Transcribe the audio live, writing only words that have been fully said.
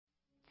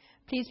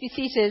Please be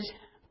seated.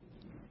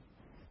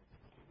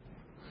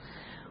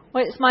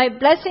 Well, it's my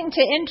blessing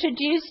to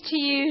introduce to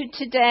you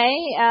today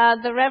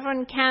the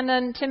Reverend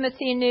Canon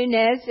Timothy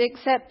Nunez,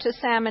 except to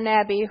Sam and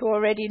Abby, who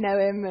already know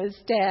him as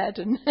Dad.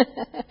 And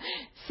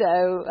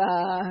so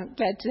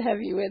glad to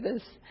have you with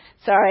us.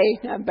 Sorry,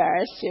 I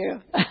embarrassed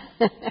you.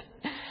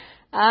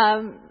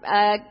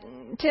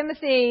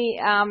 Timothy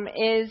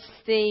is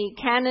the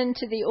canon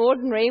to the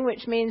ordinary,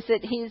 which means that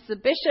he's the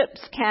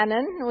bishop's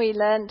canon. We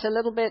learned a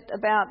little bit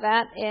about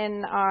that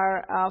in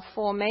our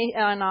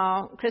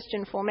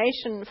Christian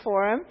Formation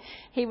Forum.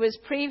 He was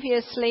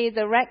previously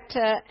the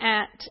rector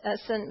at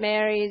St.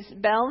 Mary's,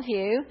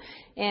 Bellevue,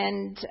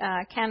 and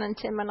Canon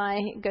Tim and I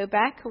go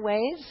back a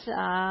ways,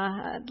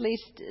 at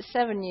least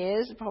 7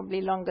 years,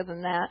 probably longer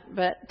than that.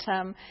 But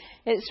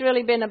it's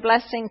really been a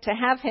blessing to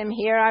have him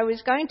here. I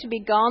was going to be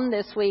gone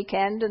this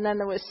weekend, and then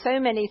there were so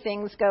many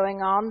things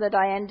going on that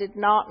I ended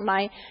not, and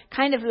I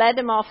kind of let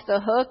him off the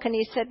hook, and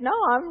he said, no,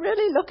 I'm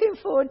really looking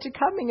forward to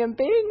coming and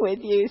being with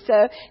you.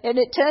 And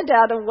it turned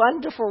out a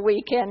wonderful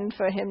weekend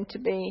for him to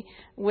be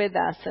with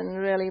us and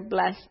really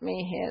blessed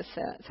me here.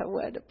 So it's a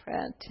word of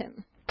prayer,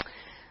 Tim.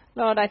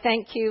 Lord, I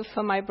thank you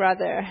for my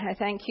brother. I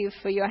thank you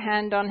for your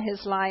hand on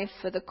his life,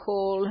 for the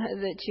call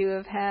that you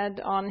have had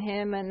on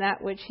him and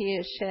that which he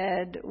has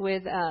shared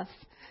with us.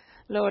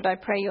 Lord, I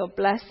pray your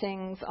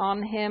blessings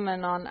on him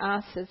and on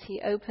us as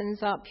he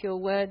opens up your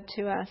word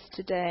to us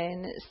today.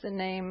 And it's the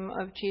name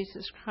of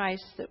Jesus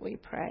Christ that we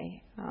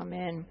pray.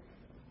 Amen.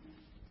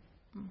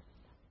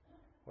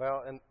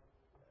 Well, and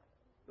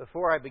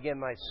before I begin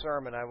my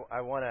sermon,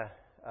 I want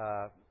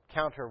to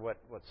counter what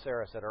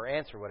Sarah said, or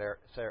answer what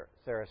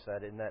Sarah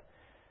said, in that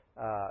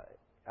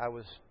I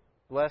was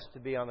blessed to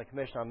be on the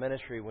Commission on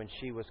Ministry when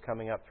she was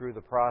coming up through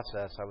the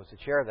process. I was the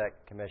chair of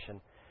that commission,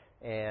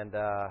 and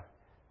I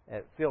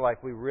feel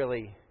like we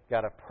really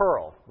got a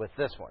pearl with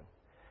this one.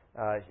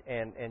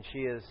 And she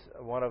is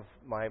one of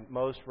my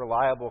most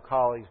reliable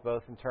colleagues,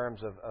 both in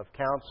terms of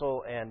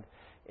counsel and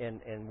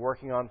in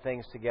working on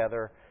things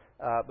together.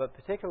 But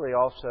particularly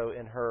also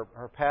in her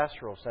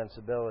pastoral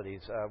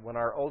sensibilities. When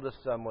our oldest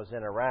son was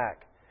in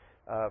Iraq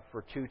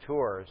for 2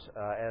 tours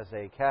as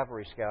a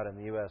cavalry scout in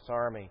the U.S.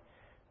 Army,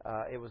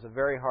 it was a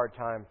very hard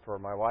time for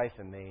my wife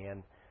and me.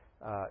 And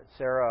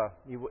Sarah,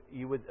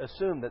 you would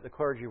assume that the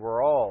clergy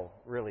were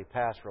all really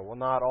pastoral. Well,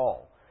 not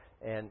all.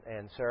 And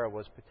Sarah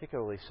was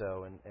particularly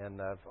so,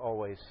 and I've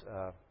always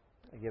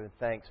given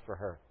thanks for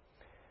her.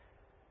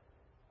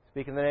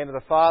 Speak in the name of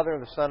the Father,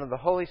 and the Son, and the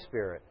Holy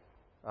Spirit.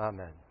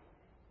 Amen.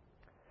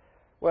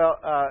 Well,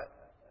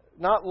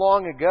 not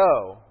long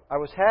ago, I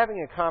was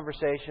having a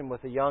conversation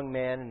with a young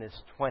man in his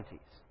 20s.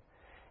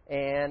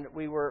 And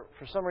we were,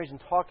 for some reason,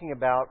 talking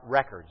about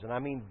records, and I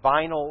mean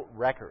vinyl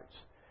records.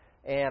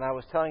 And I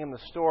was telling him the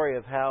story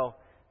of how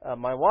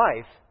my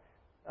wife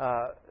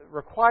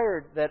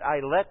required that I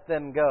let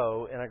them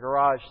go in a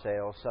garage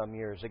sale some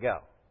years ago.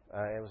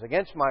 It was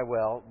against my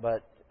will,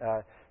 but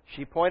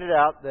she pointed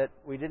out that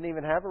we didn't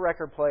even have a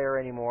record player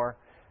anymore.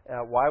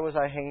 Why was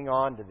I hanging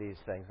on to these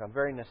things? I'm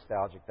very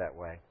nostalgic that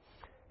way.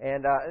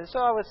 And so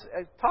I was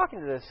talking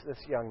to this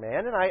young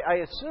man, and I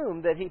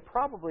assumed that he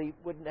probably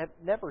would have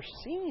never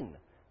seen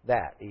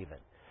that even.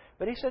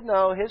 But he said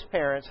no, his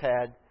parents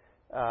had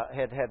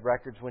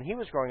records when he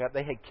was growing up.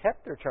 They had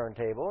kept their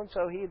turntable, and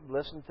so he'd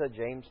listened to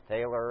James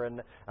Taylor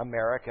and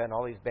America and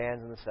all these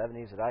bands in the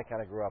 70s that I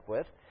kind of grew up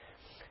with.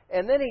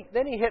 And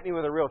then he hit me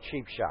with a real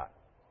cheap shot.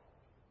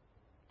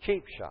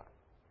 Cheap shot.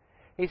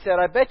 He said,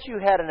 I bet you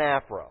had an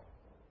afro.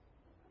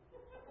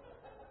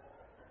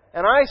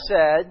 And I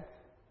said,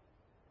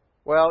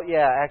 well,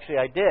 yeah, actually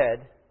I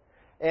did.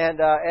 And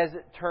as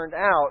it turned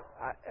out,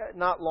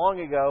 not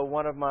long ago,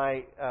 one of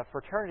my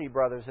fraternity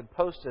brothers had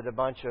posted a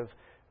bunch of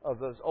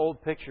those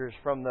old pictures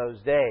from those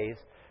days.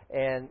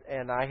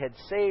 And I had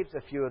saved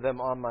a few of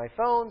them on my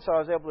phone, so I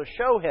was able to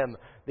show him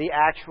the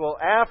actual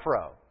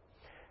afro.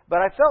 But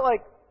I felt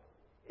like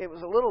it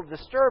was a little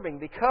disturbing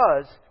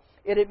because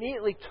it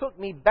immediately took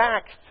me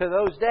back to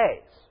those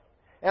days.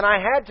 And I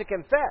had to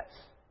confess,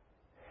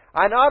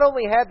 I not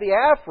only had the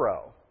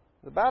afro,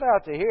 about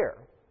out to here,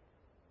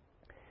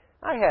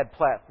 I had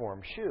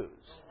platform shoes.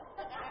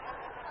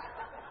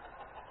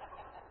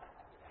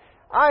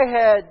 I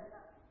had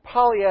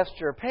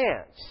polyester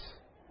pants.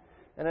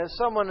 And as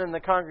someone in the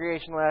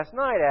congregation last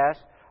night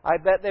asked, I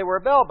bet they were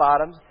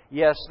bell-bottoms.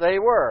 Yes, they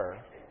were.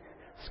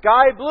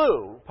 Sky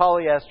blue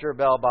polyester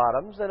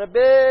bell-bottoms and a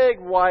big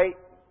white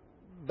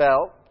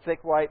belt,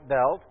 thick white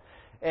belt,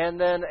 and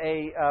then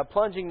a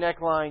plunging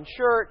neckline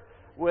shirt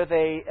with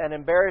an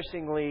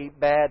embarrassingly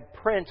bad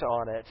print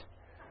on it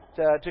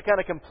to kind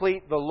of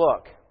complete the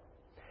look.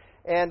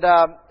 And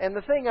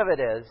the thing of it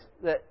is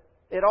that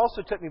it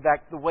also took me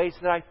back to the ways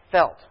that I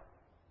felt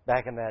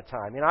back in that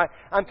time. You know,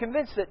 I'm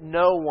convinced that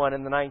no one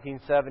in the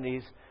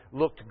 1970s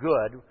looked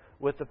good,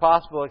 with the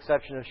possible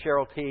exception of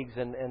Cheryl Tiegs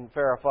and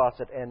Farrah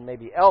Fawcett and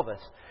maybe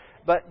Elvis.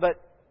 But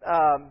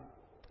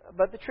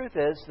the truth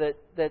is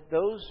that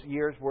those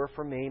years were,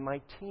 for me,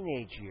 my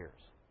teenage years.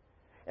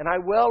 And I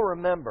well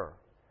remember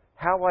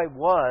how I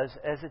was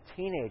as a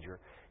teenager,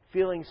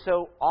 feeling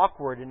so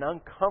awkward and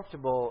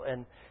uncomfortable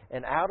and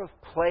out of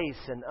place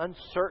and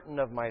uncertain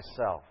of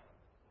myself,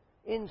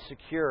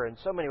 insecure in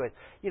so many ways,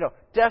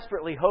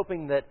 desperately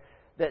hoping that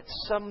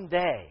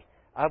someday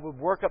I would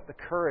work up the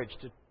courage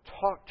to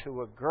talk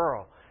to a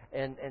girl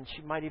and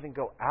she might even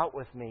go out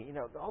with me.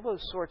 All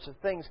those sorts of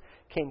things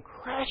came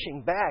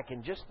crashing back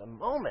in just a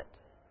moment.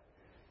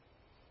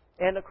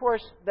 And of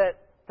course,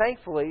 that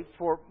thankfully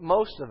for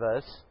most of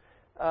us,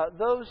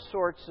 those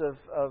sorts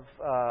of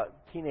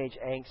teenage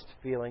angst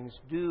feelings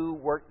do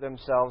work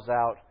themselves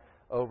out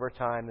over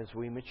time as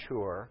we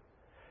mature.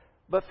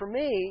 But for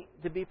me,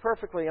 to be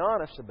perfectly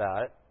honest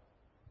about it,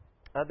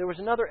 there was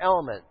another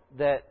element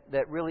that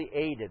really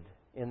aided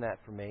in that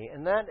for me,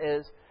 and that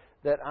is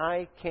that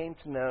I came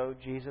to know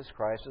Jesus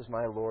Christ as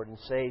my Lord and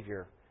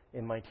Savior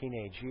in my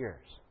teenage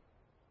years.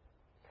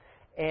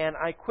 And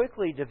I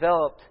quickly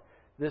developed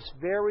this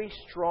very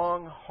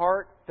strong,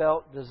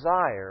 heartfelt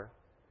desire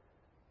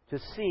to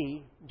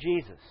see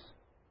Jesus.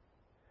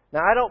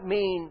 Now, I don't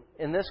mean,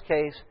 in this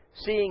case,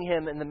 seeing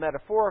Him in the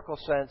metaphorical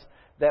sense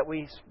that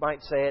we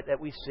might say it, that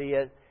we see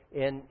it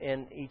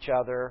in each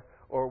other,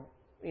 or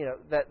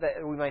that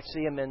we might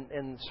see Him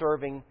in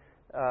serving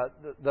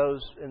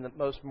those in the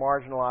most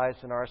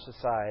marginalized in our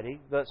society.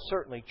 That's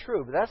certainly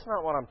true, but that's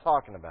not what I'm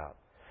talking about.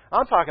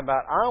 I'm talking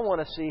about I want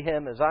to see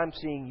Him as I'm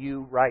seeing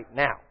you right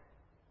now,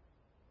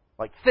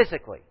 like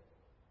physically.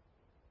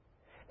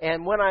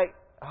 And when I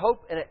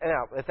hope, and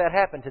if that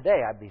happened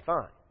today, I'd be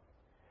fine.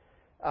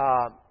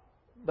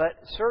 But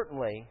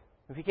certainly,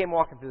 if He came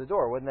walking through the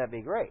door, wouldn't that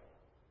be great?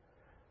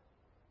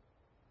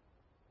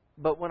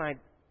 But when I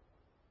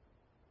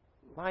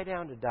lie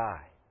down to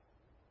die,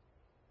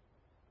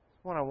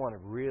 when I want to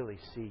really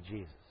see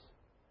Jesus.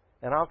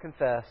 And I'll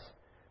confess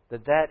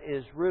that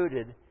is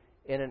rooted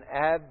in an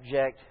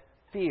abject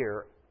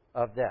fear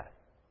of death.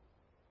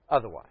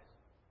 Otherwise.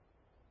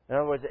 In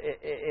other words,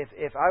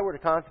 if I were to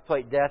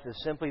contemplate death as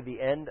simply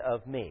the end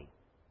of me,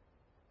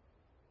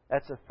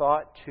 that's a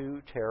thought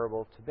too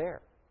terrible to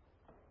bear.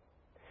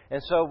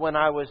 And so when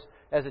I was,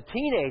 as a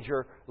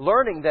teenager,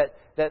 learning that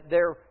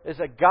there is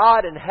a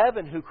God in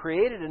heaven who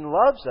created and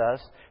loves us,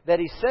 that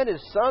He sent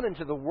His Son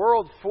into the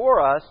world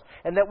for us,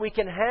 and that we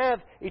can have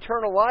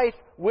eternal life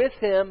with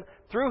Him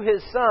through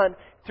His Son,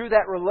 through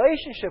that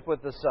relationship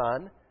with the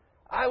Son,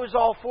 I was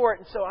all for it.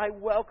 And so I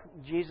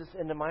welcomed Jesus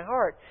into my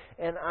heart.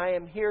 And I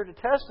am here to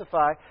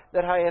testify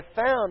that I have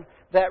found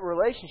that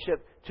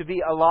relationship to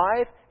be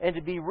alive and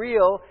to be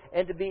real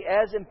and to be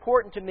as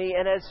important to me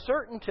and as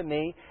certain to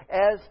me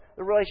as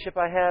the relationship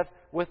I have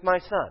with my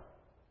son.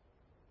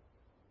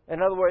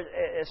 In other words,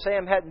 if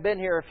Sam hadn't been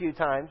here a few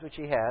times, which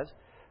he has,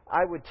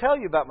 I would tell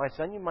you about my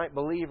son. You might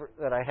believe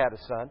that I had a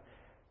son,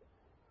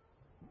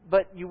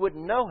 but you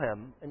wouldn't know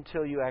him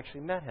until you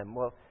actually met him.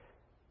 Well,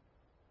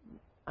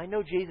 I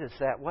know Jesus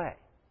that way.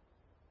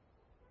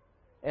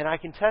 And I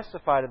can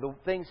testify to the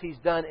things He's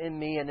done in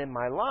me and in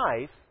my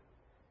life,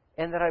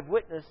 and that I've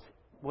witnessed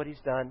what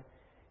He's done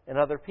in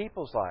other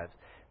people's lives.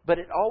 But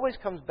it always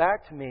comes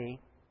back to me,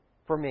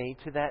 for me,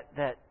 to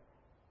that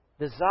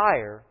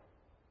desire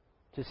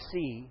to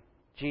see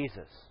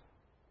Jesus.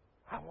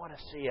 I want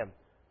to see Him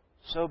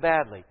so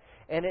badly.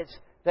 And it's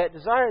that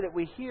desire that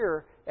we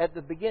hear at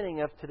the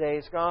beginning of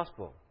today's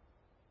gospel.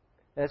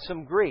 That's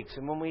some Greeks.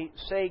 And when we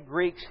say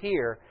Greeks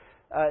here,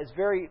 it's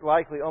very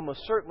likely,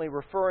 almost certainly,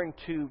 referring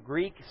to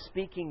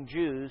Greek-speaking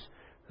Jews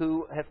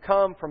who have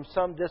come from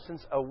some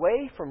distance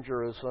away from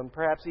Jerusalem,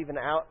 perhaps even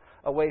out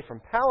away from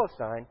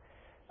Palestine,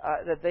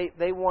 that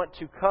they want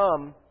to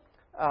come.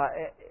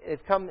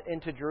 They've come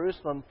into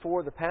Jerusalem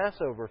for the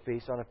Passover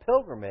feast on a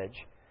pilgrimage,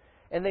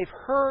 and they've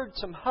heard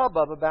some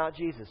hubbub about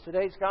Jesus.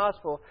 Today's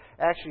gospel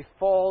actually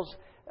falls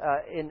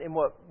in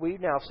what we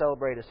now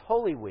celebrate as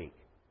Holy Week.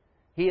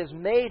 He has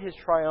made His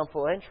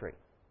triumphal entry.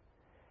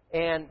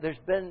 And there's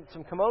been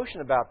some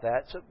commotion about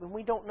that, so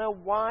we don't know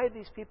why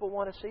these people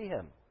want to see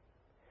Him.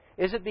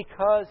 Is it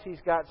because He's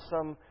got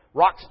some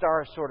rock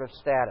star sort of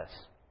status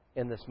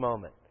in this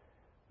moment?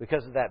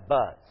 Because of that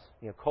buzz,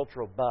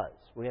 cultural buzz.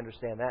 We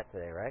understand that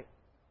today, right?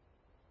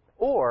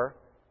 Or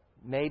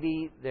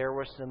maybe there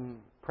were some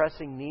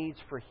pressing needs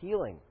for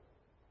healing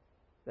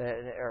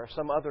or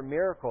some other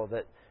miracle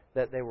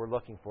that they were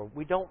looking for.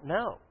 We don't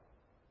know.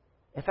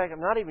 In fact, I'm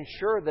not even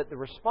sure that the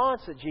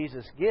response that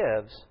Jesus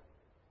gives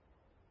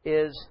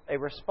is a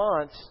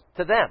response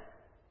to them.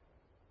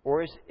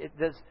 Or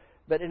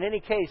but in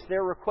any case,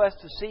 their request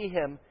to see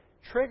Him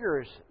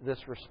triggers this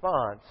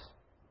response,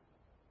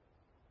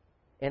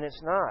 and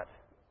it's not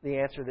the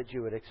answer that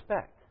you would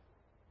expect.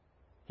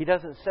 He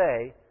doesn't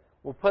say,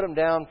 we'll put them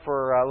down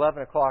for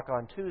 11 o'clock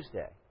on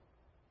Tuesday.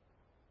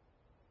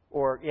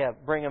 Or,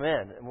 bring them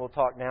in and we'll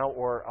talk now,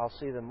 or I'll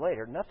see them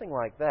later. Nothing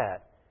like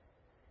that.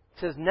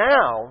 It says,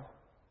 now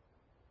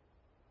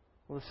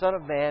will the Son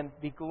of Man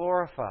be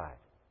glorified.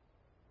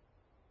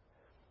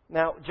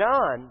 Now,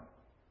 John,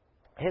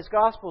 his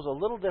gospel is a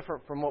little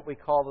different from what we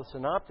call the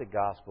synoptic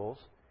gospels.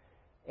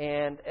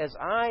 And as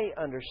I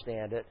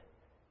understand it,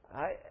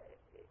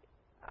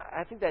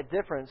 I think that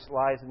difference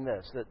lies in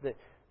this, that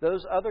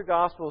those other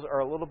gospels are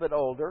a little bit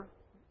older,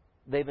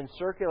 They've been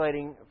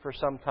circulating for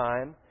some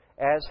time,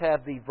 as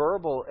have the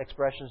verbal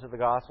expressions of the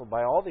gospel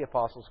by all the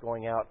apostles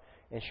going out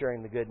and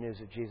sharing the good news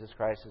of Jesus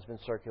Christ has been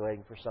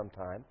circulating for some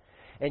time.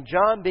 And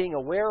John, being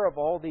aware of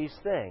all these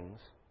things,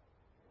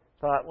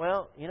 thought,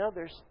 well,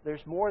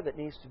 there's more that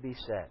needs to be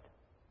said.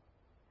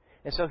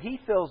 And so he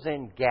fills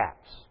in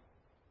gaps.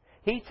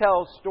 He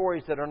tells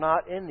stories that are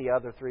not in the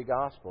other three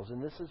Gospels,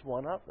 and this is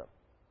one of them.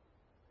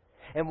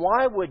 And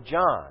why would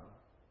John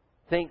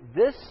think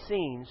this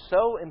scene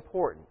so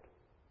important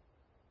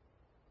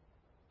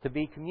to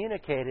be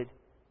communicated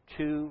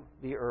to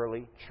the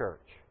early church?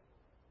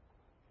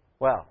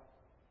 Well,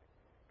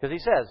 because he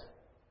says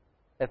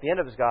at the end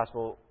of his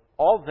Gospel,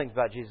 all the things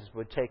about Jesus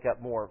would take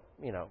up more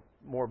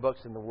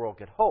books than the world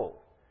could hold.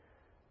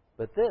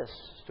 But this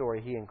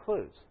story he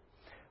includes.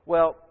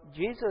 Well,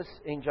 Jesus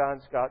in John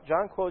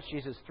quotes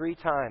Jesus three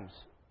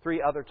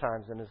other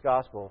times in his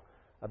Gospel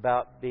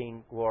about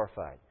being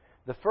glorified.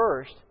 The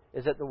first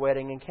is at the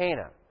wedding in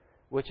Cana,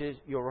 which is,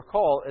 you'll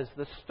recall, is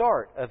the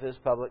start of his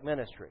public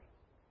ministry.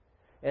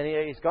 And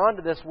he's gone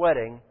to this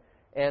wedding,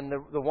 and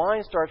the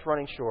wine starts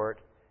running short,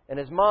 and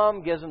his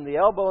mom gives him the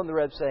elbow in the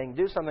rib saying,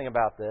 do something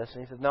about this.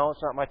 And he says, no,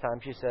 it's not my time.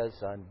 She says,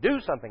 son, do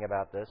something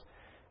about this.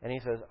 And he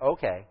says,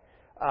 okay.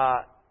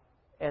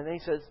 And then he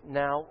says,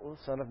 now will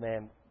the Son of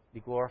Man be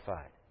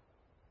glorified.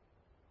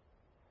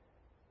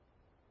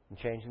 And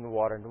changing the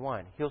water into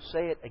wine. He'll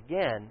say it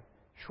again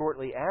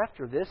shortly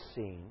after this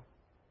scene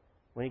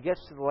when he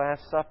gets to the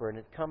Last Supper and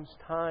it comes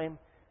time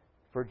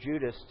for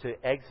Judas to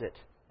exit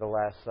the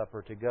Last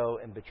Supper to go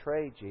and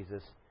betray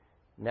Jesus.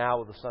 Now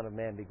will the Son of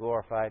Man be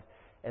glorified.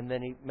 And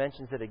then he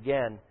mentions it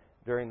again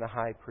during the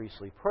high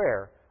priestly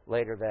prayer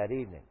later that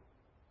evening.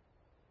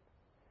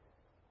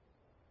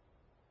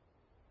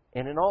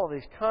 And in all of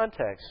these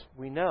contexts,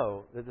 we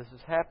know that this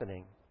is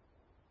happening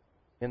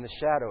in the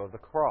shadow of the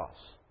cross.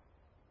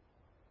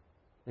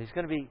 He's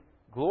going to be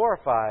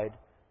glorified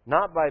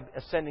not by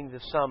ascending to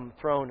some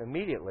throne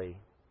immediately,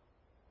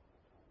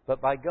 but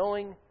by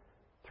going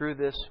through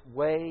this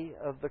way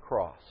of the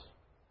cross,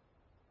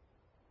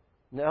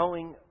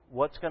 knowing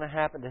what's going to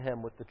happen to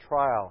him with the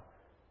trial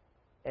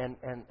and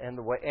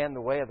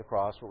the way of the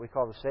cross, what we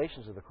call the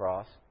stations of the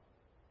cross,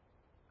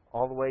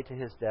 all the way to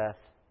his death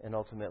and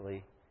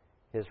ultimately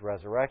his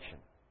resurrection.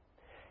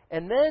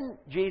 And then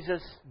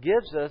Jesus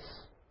gives us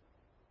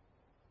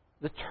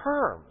the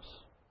terms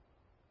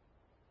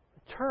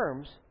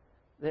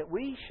that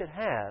we should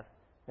have,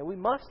 that we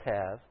must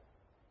have,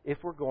 if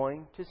we're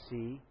going to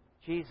see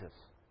Jesus.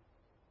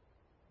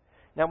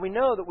 Now, we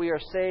know that we are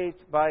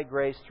saved by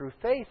grace through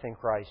faith in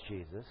Christ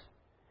Jesus,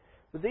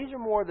 but these are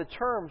more the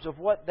terms of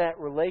what that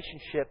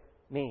relationship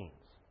means.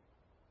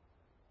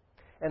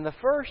 And the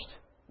first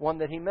one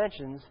that he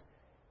mentions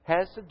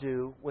has to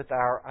do with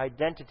our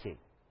identity.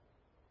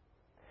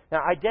 Now,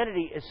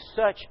 identity is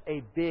such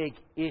a big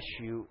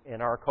issue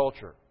in our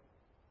culture.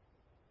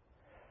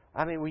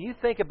 I mean, when you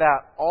think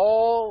about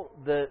all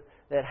that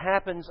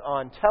happens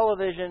on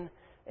television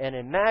and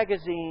in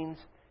magazines,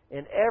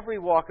 in every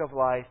walk of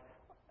life,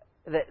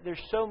 that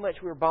there's so much,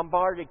 we're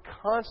bombarded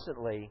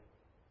constantly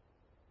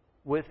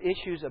with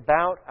issues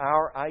about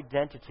our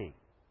identity.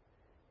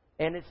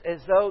 And it's as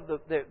though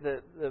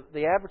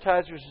the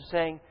advertisers are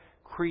saying,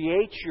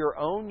 create your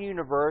own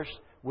universe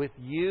with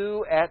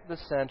you at the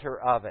center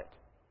of it.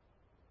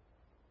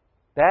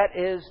 That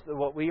is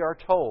what we are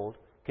told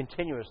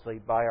continuously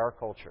by our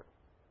culture.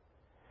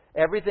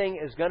 Everything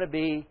is going to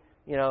be,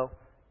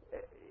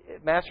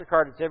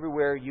 MasterCard, it's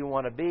everywhere you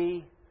want to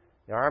be.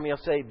 The Army will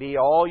say, be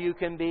all you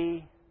can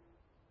be.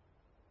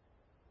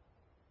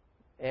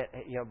 And,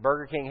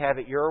 Burger King, have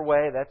it your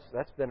way.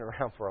 That's been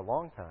around for a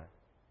long time.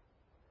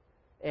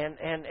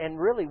 And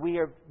really, we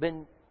have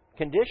been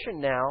conditioned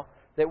now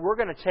that we're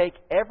going to take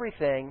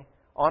everything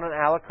on an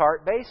a la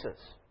carte basis.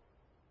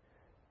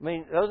 I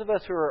mean, those of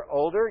us who are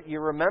older, you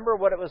remember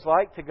what it was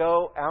like to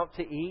go out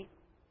to eat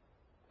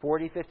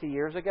 40, 50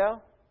 years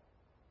ago?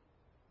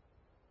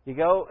 You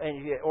go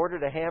and you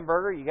ordered a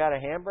hamburger, you got a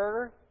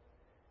hamburger.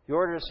 If you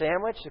ordered a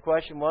sandwich, the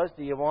question was,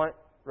 do you want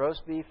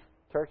roast beef,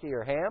 turkey,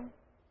 or ham?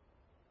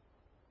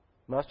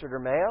 Mustard or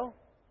mayo?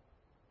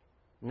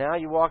 Now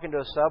you walk into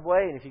a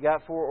Subway, and if you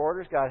got 4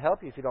 orders, God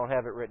help you if you don't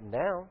have it written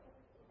down.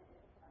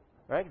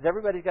 Right? Because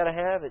everybody's got to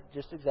have it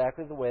just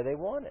exactly the way they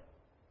want it.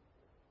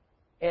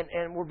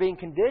 And we're being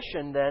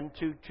conditioned then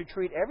to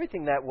treat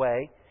everything that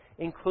way,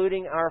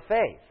 including our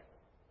faith.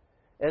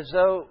 As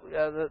though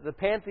the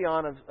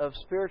pantheon of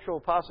spiritual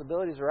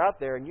possibilities are out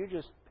there and you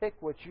just pick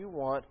what you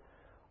want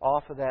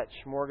off of that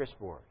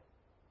smorgasbord.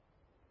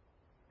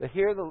 But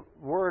hear the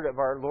word of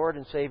our Lord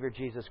and Savior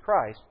Jesus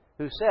Christ,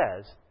 who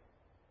says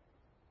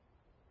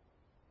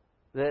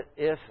that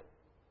if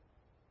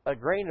a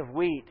grain of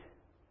wheat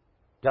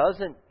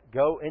doesn't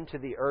go into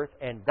the earth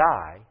and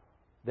die,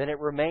 then it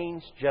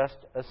remains just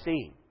a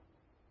seed.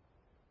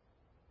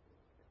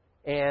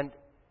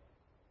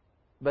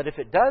 But if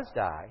it does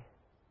die,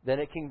 then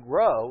it can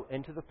grow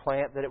into the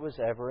plant that it was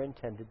ever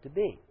intended to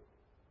be.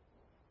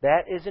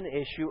 That is an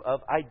issue of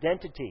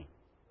identity.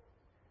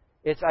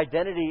 It's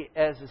identity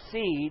as a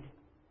seed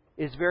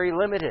is very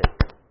limited.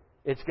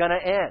 It's going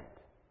to end.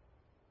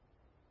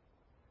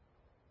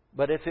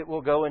 But if it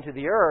will go into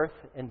the earth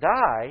and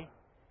die,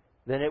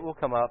 then it will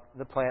come up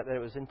the plant that it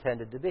was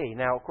intended to be.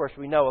 Now, of course,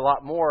 we know a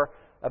lot more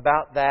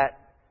about that,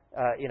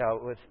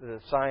 with the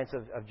science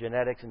of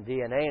genetics and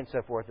DNA and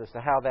so forth as to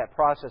how that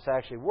process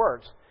actually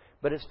works,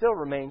 but it still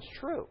remains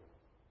true.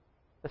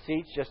 A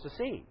seed's just a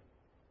seed.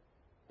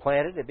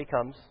 Planted, it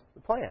becomes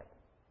the plant.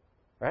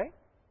 Right?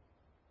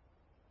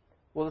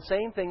 Well, the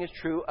same thing is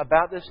true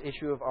about this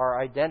issue of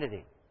our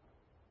identity.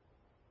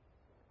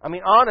 I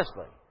mean,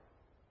 honestly,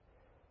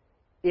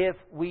 if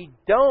we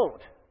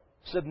don't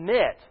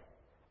submit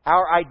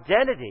our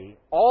identity,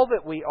 all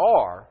that we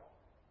are,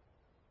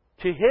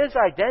 to His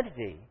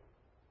identity,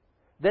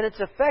 then it's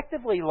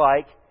effectively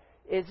like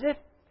as if,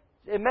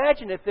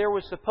 imagine if there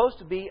was supposed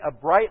to be a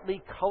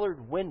brightly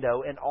colored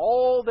window and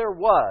all there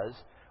was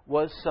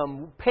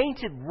some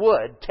painted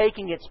wood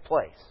taking its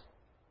place.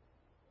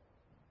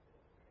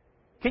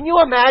 Can you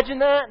imagine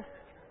that?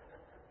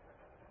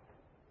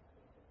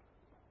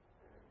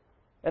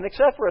 And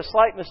except for a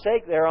slight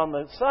mistake there on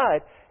the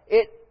side,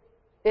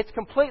 it's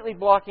completely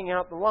blocking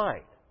out the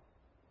light.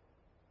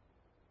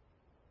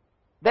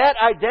 That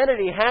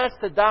identity has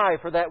to die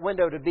for that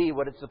window to be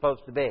what it's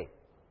supposed to be.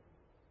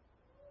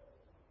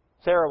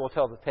 Sarah will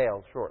tell the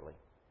tale shortly.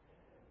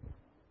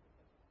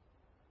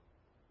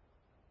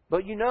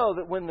 But you know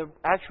that when the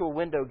actual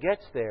window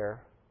gets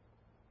there,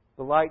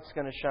 the light's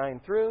going to shine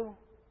through,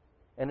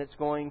 and it's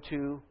going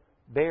to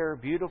bear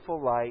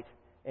beautiful light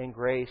and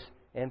grace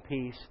and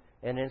peace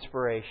and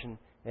inspiration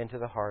into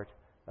the heart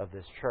of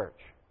this church.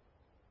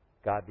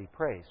 God be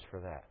praised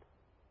for that.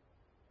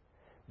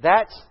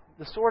 That's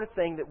the sort of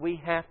thing that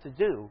we have to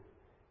do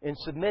in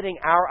submitting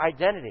our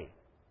identity.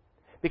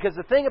 Because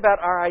the thing about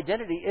our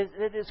identity is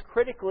it is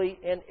critically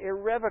and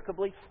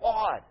irrevocably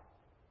flawed.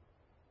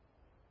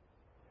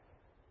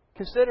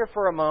 Consider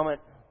for a moment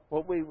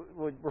what we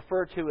would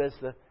refer to as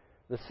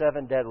the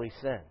 7 deadly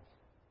sins.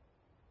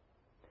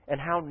 And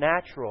how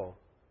natural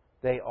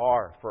they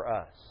are for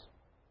us.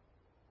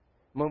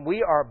 When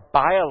we are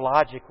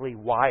biologically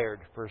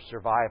wired for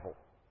survival.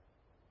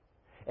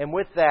 And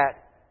with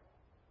that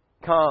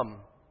come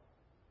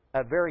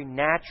a very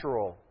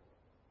natural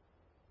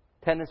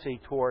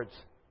tendency towards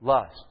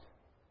lust,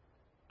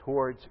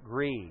 towards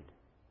greed,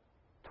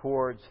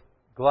 towards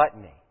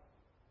gluttony.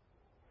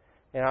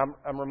 And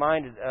I'm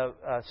reminded of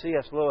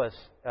C.S. Lewis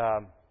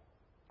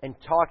in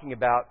talking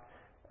about,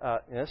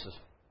 and this is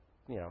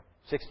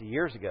 60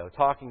 years ago,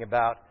 talking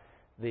about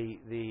the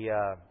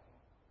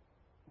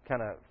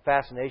kind of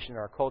fascination in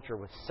our culture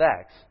with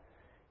sex.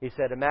 He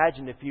said,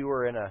 imagine if you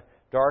were in a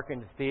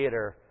darkened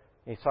theater.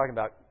 And he's talking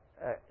about,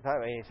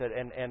 he said,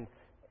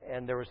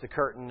 and there was the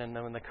curtain, and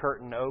then when the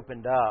curtain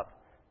opened up,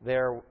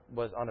 there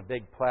was on a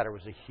big platter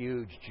was a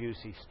huge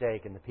juicy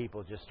steak, and the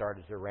people just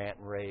started to rant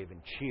and rave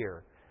and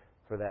cheer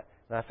for that.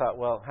 And I thought,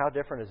 well, how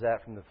different is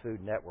that from the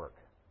Food Network?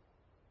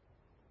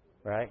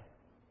 Right?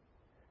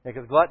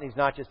 Because gluttony is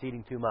not just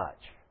eating too much.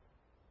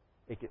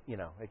 It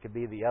could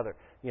be the other,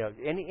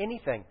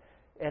 anything.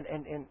 And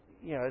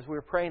as we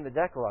were praying the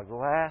Decalogue, the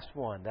last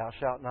one, thou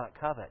shalt not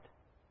covet.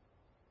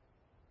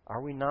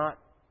 Are we not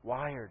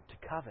wired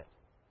to covet?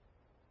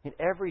 In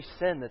every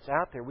sin that's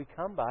out there, we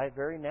come by it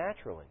very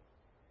naturally.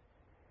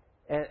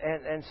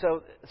 And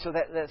so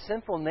that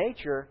sinful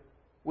nature,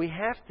 we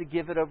have to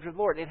give it over to the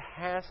Lord. It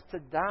has to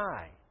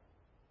die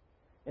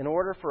in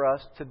order for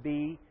us to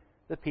be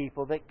the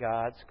people that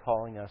God's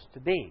calling us to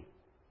be.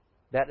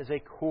 That is a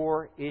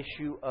core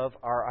issue of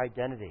our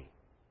identity.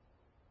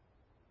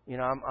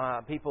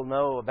 People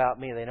know about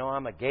me. They know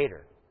I'm a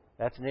gator.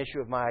 That's an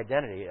issue of my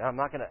identity. I'm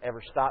not going to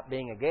ever stop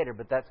being a gator,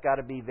 but that's got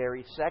to be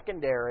very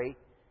secondary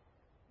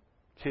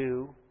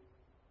to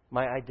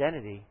my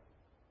identity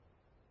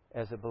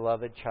as a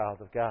beloved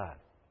child of God.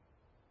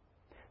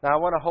 Now, I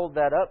want to hold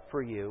that up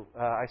for you.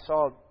 I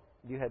saw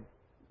you had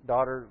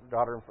daughter,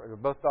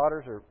 both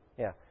daughters, or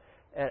yeah,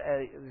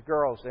 and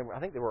girls. I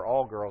think they were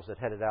all girls that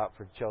headed out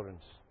for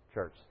children's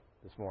church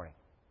this morning.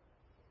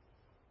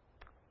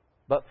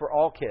 But for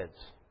all kids,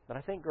 but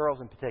I think girls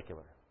in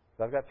particular.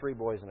 So I've got 3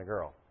 boys and a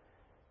girl.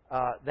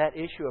 That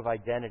issue of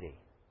identity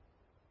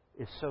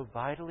is so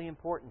vitally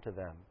important to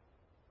them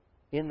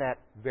in that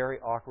very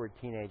awkward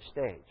teenage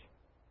stage.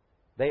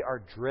 They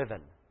are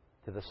driven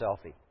to the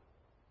selfie.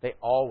 They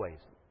always.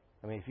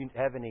 If you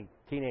have any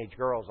teenage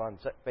girls on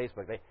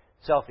Facebook, they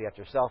selfie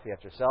after selfie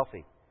after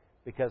selfie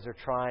because they're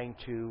trying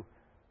to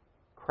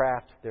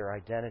craft their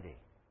identity.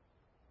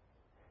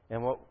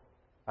 And what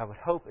I would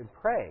hope and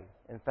pray,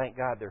 and thank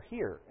God they're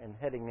here and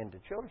heading into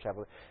Children's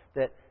Chapel,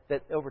 that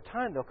over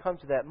time they'll come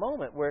to that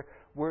moment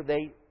where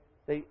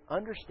they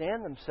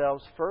understand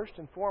themselves first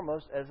and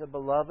foremost as a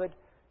beloved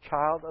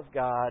child of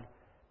God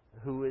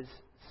who is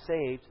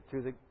saved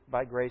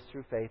by grace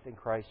through faith in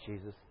Christ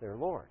Jesus their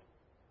Lord.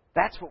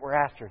 That's what we're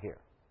after here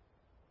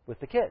with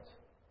the kids.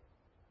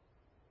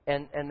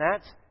 And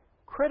that's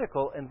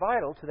critical and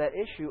vital to that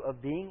issue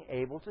of being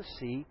able to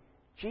see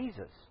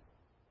Jesus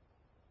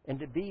and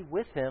to be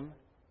with Him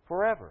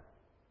forever.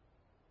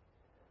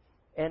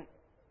 And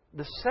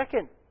the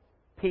second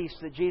piece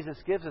that Jesus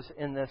gives us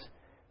in this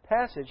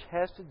passage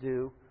has to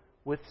do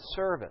with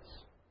service.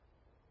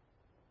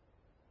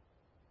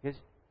 Because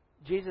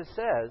Jesus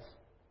says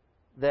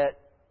that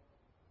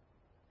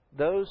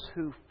those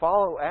who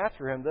follow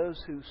after Him,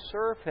 those who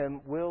serve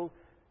Him, will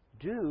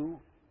do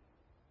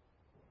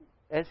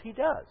as He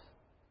does.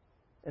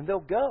 And they'll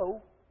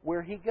go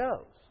where He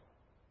goes.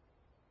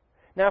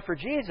 Now for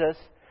Jesus,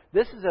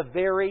 this is a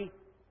very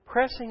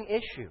pressing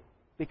issue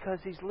because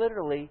He's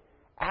literally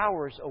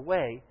hours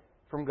away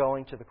from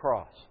going to the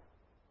cross.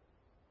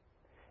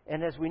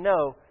 And as we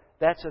know,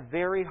 that's a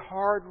very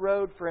hard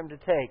road for Him to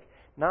take.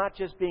 Not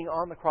just being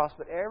on the cross,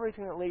 but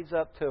everything that leads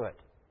up to it.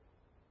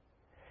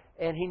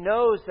 And He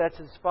knows that's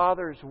His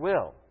Father's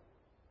will.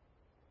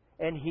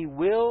 And He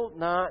will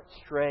not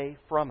stray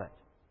from it.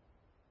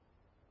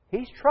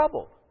 He's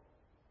troubled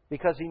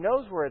because He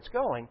knows where it's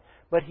going,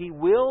 but He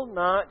will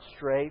not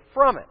stray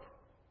from it.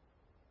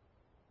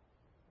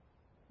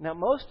 Now,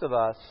 most of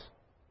us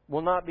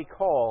will not be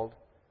called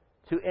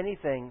to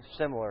anything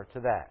similar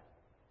to that.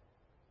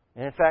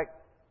 And in fact,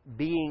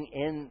 being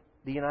in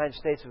the United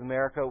States of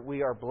America,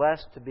 we are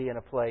blessed to be in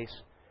a place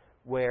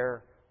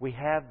where we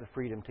have the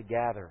freedom to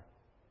gather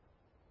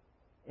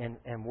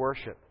and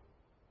worship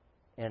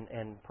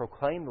and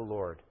proclaim the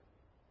Lord.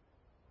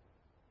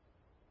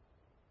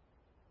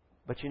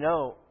 But you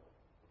know,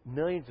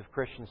 millions of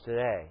Christians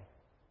today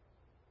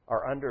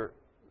are under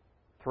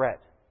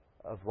threat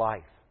of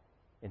life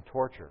and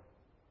torture.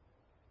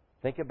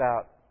 Think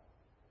about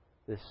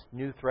this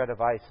new threat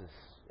of ISIS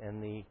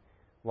and the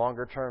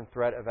longer-term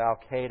threat of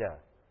Al-Qaeda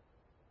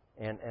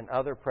and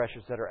other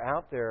pressures that are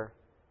out there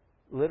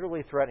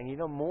literally threatening. You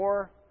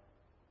know,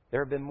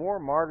 there have been more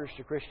martyrs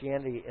to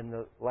Christianity in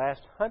the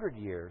last 100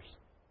 years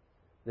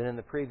than in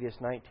the previous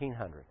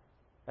 1900.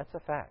 That's a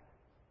fact.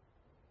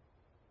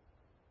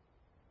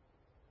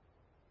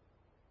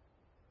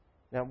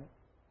 Now,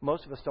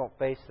 most of us don't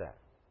face that.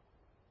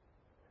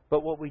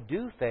 But what we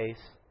do face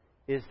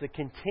is the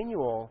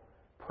continual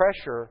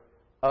pressure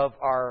of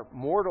our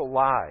mortal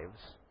lives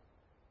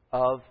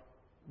of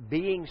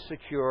being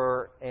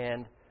secure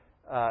and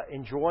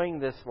enjoying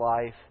this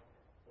life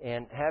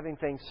and having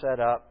things set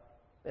up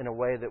in a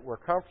way that we're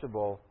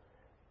comfortable,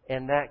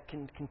 and that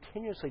can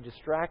continuously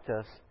distract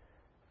us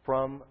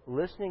from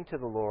listening to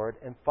the Lord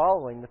and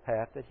following the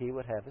path that He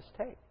would have us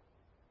take.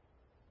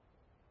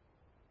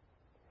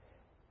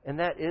 And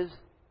that is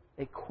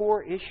a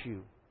core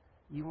issue.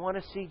 You want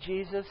to see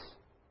Jesus?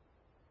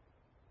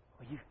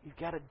 Well, you've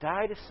got to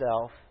die to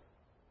self.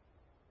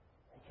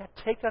 You've got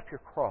to take up your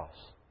cross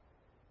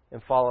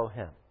and follow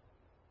Him.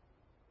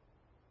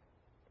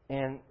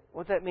 And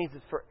what that means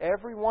is for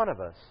every one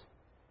of us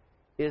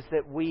is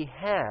that we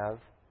have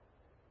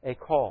a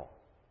call.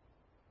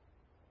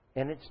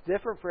 And it's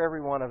different for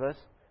every one of us.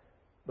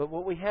 But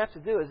what we have to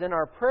do is in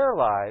our prayer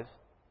lives,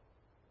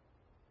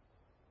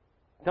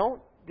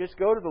 don't just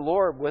go to the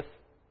Lord with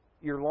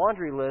your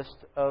laundry list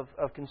of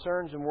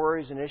concerns and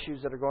worries and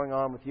issues that are going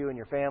on with you and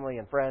your family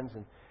and friends.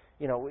 And,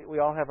 you know, we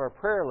all have our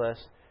prayer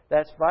list.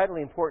 That's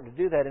vitally important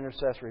to do that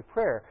intercessory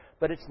prayer.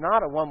 But it's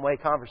not a one-way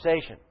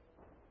conversation.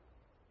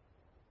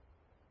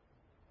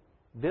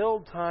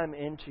 Build time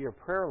into your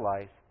prayer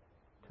life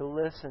to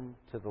listen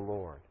to the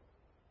Lord.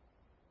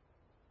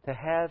 To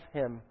have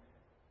Him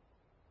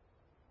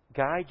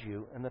guide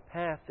you in the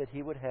path that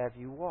He would have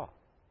you walk.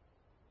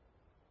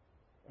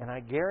 And I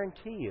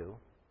guarantee you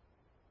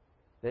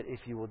that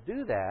if you will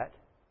do that,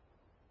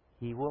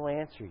 He will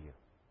answer you.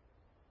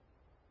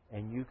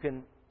 And you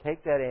can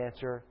take that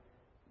answer,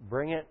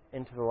 bring it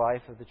into the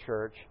life of the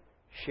church,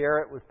 share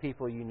it with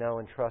people you know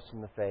and trust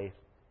in the faith,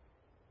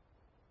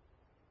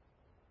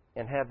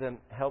 and have them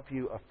help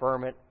you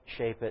affirm it,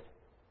 shape it,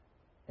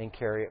 and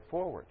carry it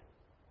forward.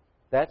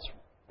 That's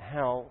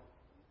how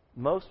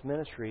most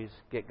ministries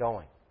get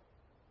going.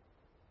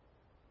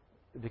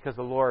 Because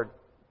the Lord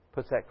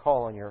puts that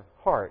call on your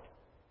heart,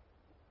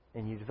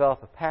 and you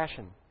develop a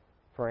passion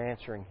for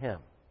answering Him.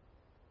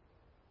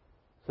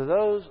 So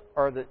those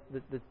are the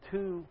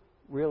two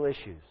real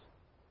issues.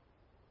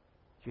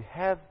 You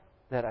have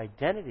that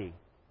identity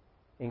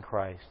in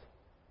Christ,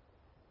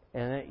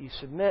 and that you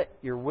submit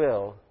your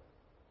will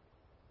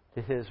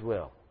to His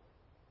will.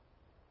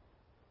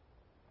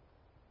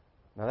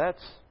 Now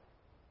that's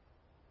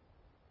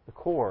the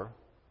core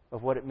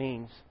of what it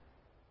means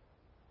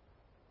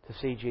to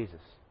see Jesus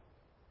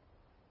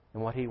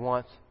and what He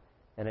wants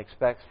and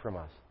expects from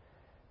us.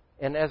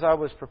 And as I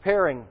was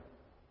preparing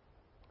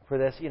for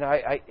this, you know,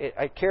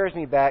 it carries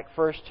me back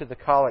first to the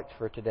collect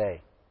for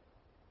today.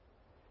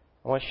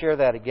 I want to share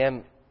that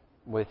again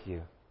with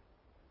you.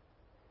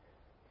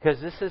 Because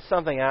this is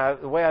something,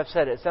 the way I've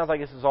said it, it sounds like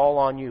this is all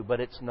on you,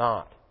 but it's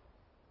not.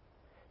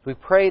 We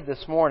prayed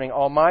this morning,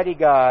 Almighty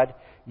God,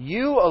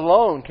 You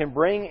alone can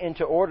bring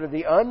into order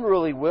the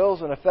unruly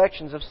wills and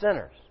affections of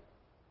sinners.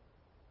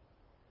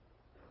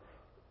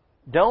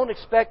 Don't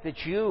expect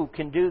that you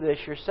can do this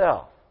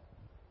yourself.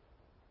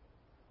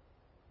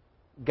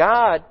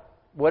 God,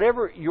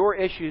 whatever your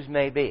issues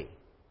may be,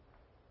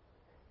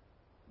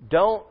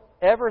 don't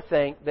ever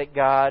think that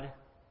God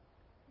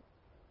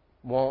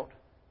won't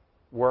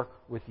work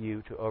with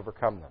you to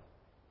overcome them.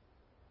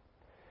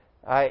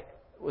 I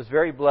was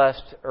very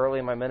blessed early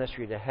in my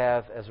ministry to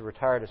have, as a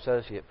retired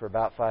associate for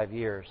about 5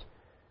 years,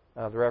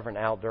 the Reverend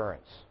Al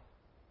Durrance,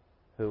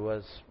 who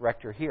was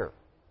rector here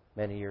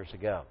many years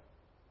ago.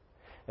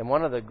 And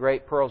one of the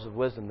great pearls of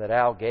wisdom that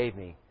Al gave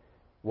me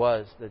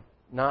was that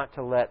not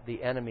to let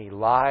the enemy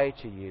lie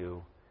to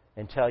you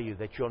and tell you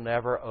that you'll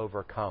never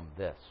overcome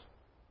this.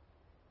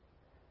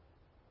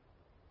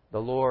 The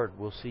Lord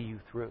will see you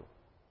through.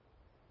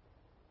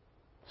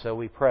 So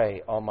we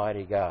pray,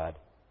 Almighty God,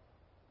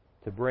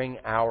 to bring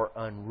our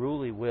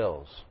unruly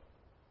wills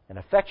and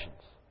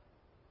affections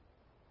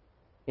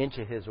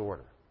into His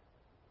order.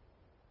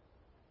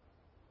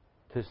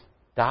 To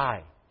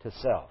die to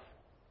self.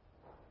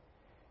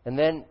 And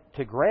then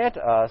to grant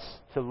us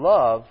to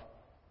love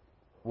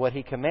what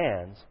He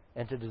commands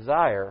and to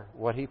desire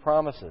what He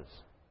promises.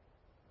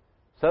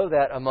 So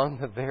that among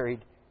the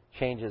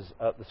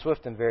the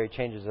swift and varied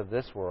changes of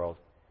this world,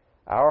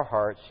 our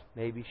hearts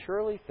may be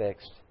surely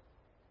fixed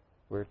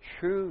where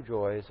true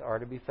joys are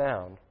to be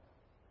found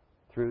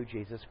through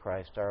Jesus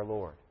Christ our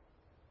Lord.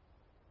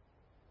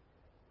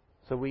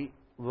 So we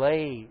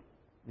lay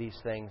these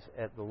things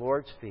at the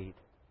Lord's feet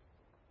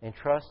and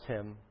trust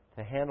Him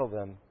to handle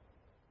them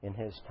in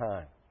His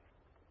time.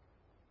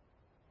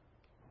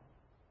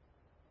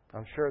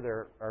 I'm sure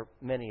there are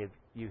many of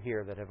you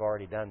here that have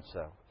already done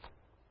so.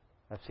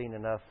 I've seen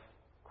enough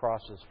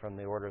crosses from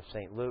the Order of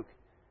St. Luke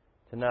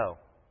to know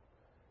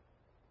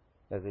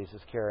that this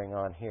is carrying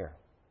on here.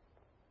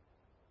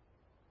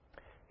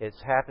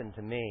 It's happened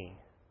to me.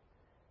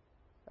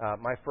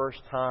 My first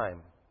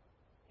time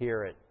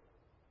here at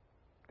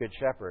Good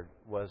Shepherd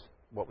was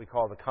what we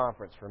call the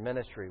Conference for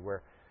Ministry,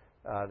 where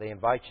they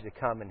invite you to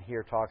come and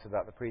hear talks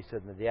about the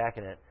priesthood and the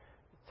diaconate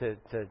to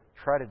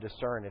try to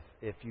discern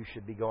if you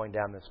should be going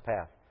down this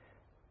path.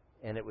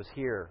 And it was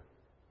here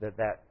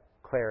that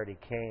clarity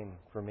came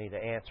for me to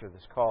answer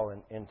this call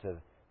into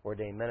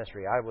ordained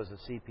ministry. I was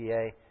a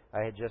CPA.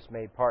 I had just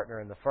made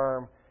partner in the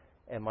firm,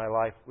 and my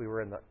life, we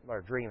were in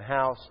our dream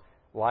house.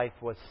 Life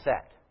was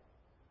set.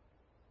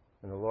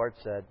 And the Lord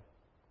said,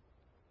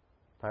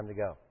 time to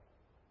go.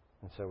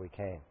 And so we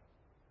came.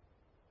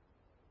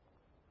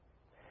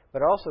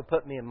 But it also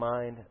put me in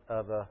mind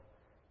of a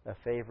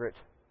favorite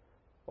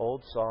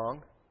old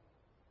song.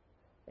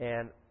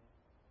 And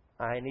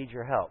I need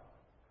your help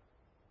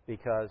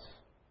because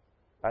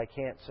I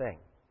can't sing.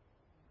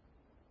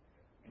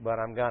 But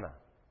I'm gonna.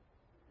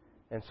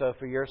 And so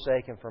for your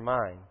sake and for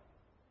mine,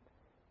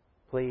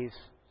 please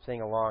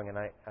sing along. And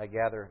I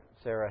gather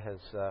Sarah has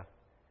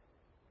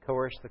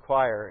coerced the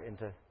choir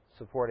into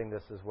supporting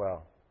this as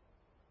well.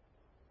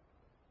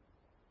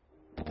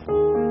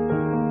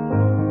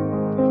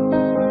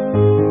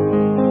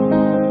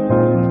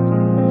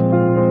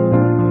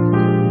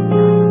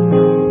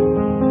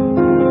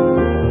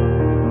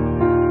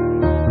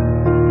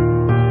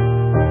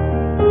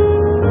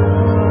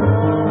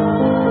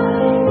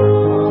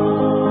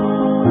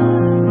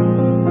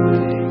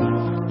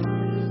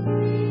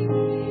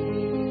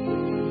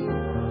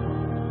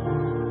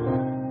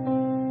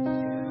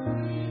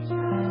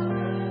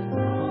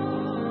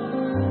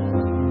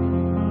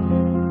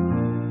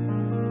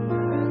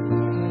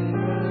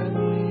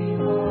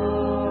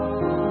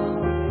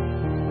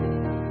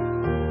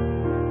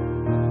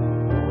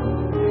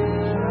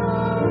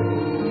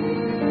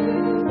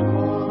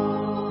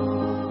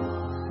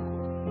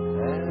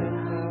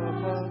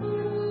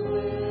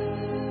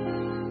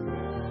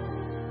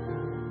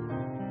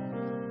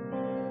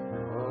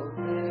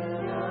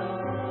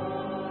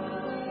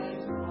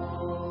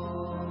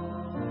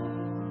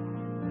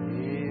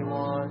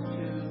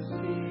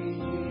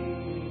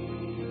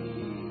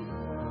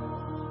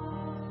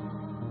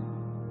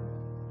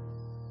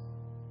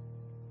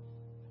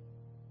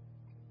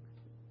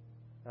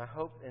 I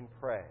hope and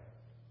pray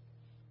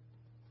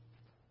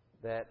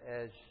that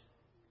as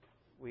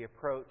we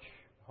approach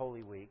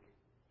Holy Week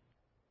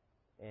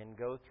and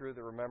go through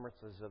the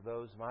remembrances of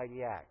those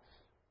mighty acts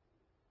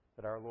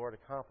that our Lord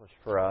accomplished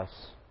for us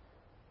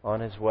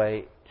on His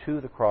way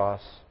to the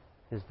cross,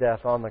 His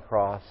death on the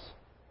cross,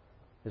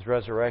 His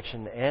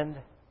resurrection, and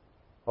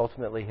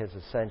ultimately His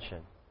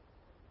ascension,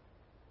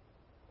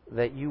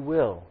 that you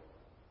will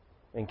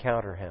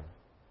encounter Him,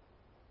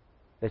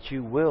 that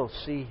you will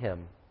see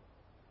Him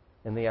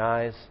in the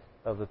eyes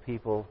of the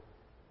people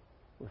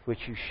with which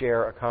you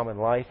share a common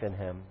life in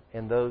Him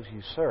and those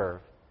you serve,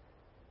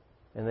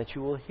 and that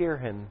you will hear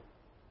Him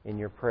in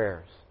your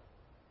prayers.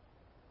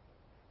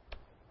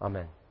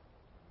 Amen.